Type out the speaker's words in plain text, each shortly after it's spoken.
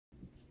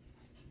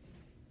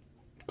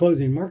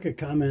Closing market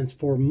comments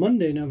for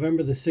Monday,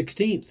 November the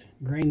 16th.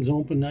 Grains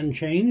opened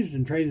unchanged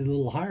and traded a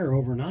little higher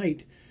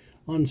overnight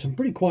on some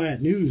pretty quiet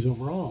news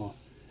overall.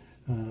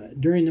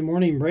 During the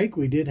morning break,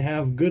 we did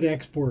have good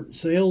export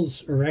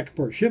sales or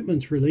export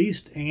shipments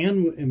released,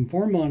 and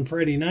Informa on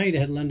Friday night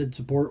had lended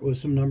support with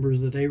some numbers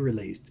that they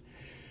released.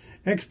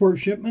 Export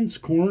shipments,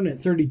 corn at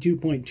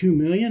 32.2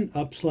 million,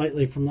 up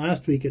slightly from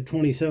last week at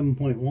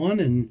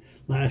 27.1 and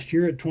last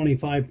year at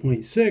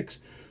 25.6,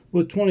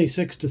 with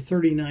 26 to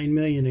 39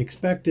 million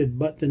expected,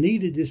 but the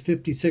needed is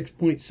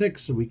 56.6,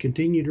 so we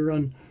continue to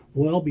run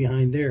well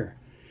behind there.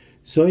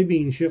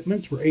 Soybean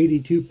shipments were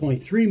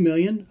 82.3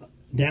 million,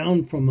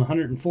 down from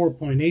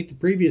 104.8 the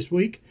previous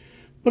week,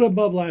 but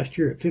above last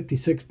year at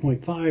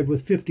 56.5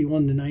 with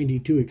 51 to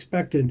 92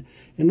 expected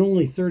and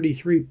only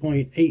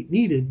 33.8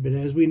 needed, but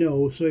as we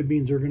know,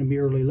 soybeans are going to be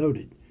early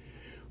loaded.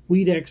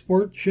 Wheat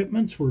export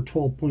shipments were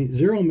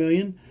 12.0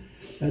 million.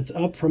 That's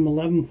up from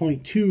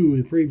 11.2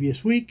 the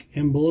previous week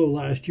and below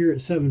last year at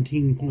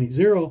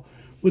 17.0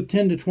 with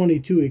 10 to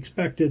 22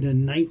 expected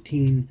and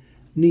 19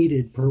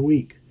 needed per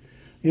week.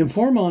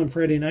 Informa on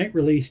Friday night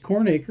released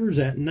corn acres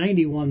at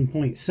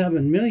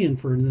 91.7 million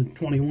for the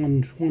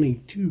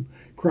 21-22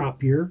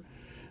 crop year.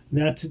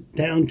 That's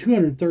down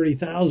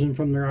 230,000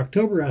 from their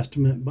October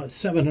estimate, but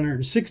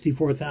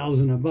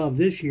 764,000 above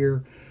this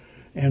year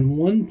and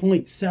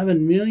 1.7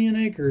 million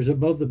acres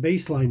above the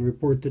baseline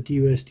report that the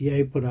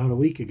USDA put out a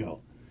week ago.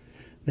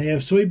 They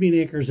have soybean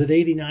acres at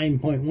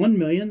 89.1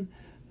 million.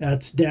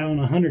 That's down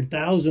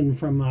 100,000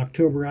 from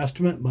October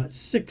estimate, but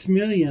 6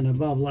 million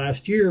above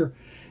last year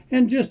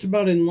and just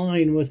about in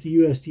line with the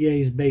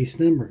USDA's base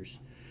numbers.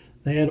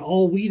 They had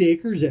all wheat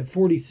acres at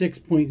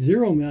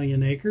 46.0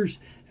 million acres.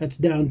 That's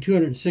down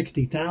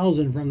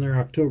 260,000 from their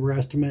October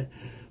estimate,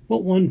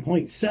 but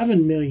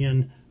 1.7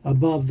 million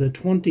above the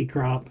 20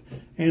 crop,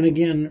 and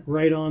again,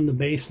 right on the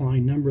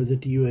baseline number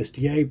that the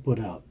USDA put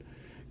out.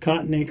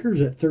 Cotton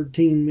acres at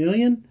 13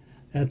 million.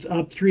 That's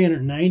up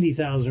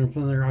 390,000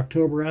 from their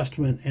October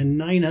estimate and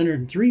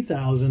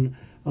 903,000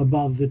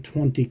 above the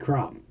 20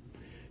 crop.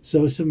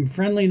 So some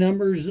friendly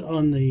numbers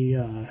on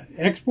the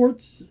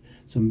exports,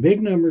 some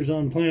big numbers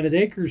on planted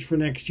acres for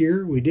next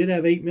year. We did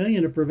have 8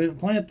 million to prevent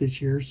plant this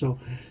year, so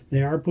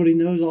they are putting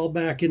those all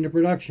back into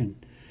production.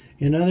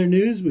 In other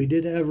news, we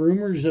did have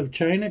rumors of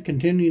China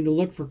continuing to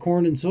look for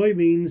corn and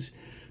soybeans,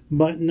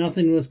 but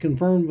nothing was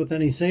confirmed with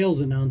any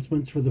sales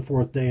announcements for the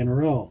fourth day in a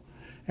row.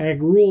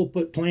 AgRule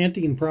put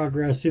planting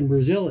progress in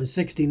Brazil at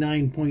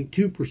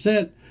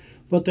 69.2%,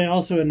 but they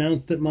also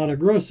announced that Mato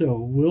Grosso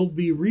will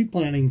be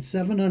replanting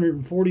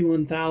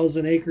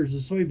 741,000 acres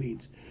of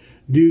soybeans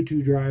due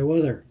to dry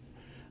weather.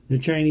 The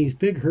Chinese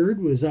pig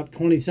herd was up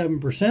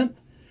 27%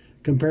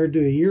 compared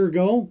to a year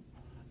ago,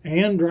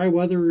 and dry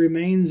weather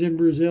remains in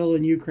Brazil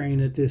and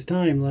Ukraine at this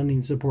time,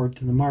 lending support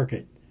to the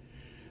market.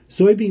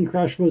 Soybean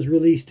crush was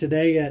released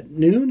today at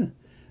noon.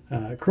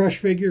 Crush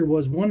figure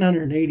was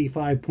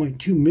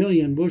 185.2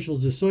 million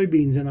bushels of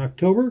soybeans in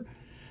October.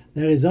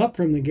 That is up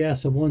from the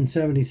guess of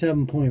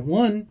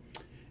 177.1.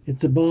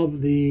 It's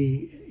above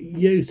the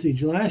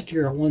usage last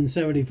year at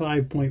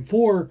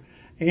 175.4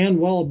 and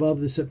well above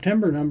the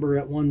September number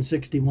at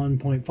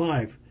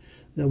 161.5.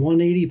 The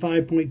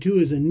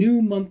 185.2 is a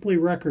new monthly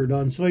record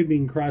on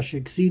soybean crush,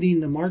 exceeding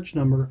the March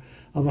number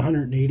of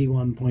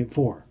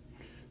 181.4.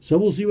 So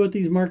we'll see what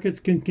these markets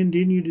can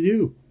continue to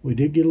do. We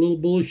did get a little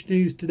bullish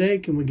news today.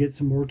 Can we get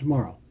some more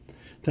tomorrow?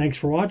 Thanks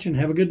for watching.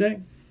 Have a good day.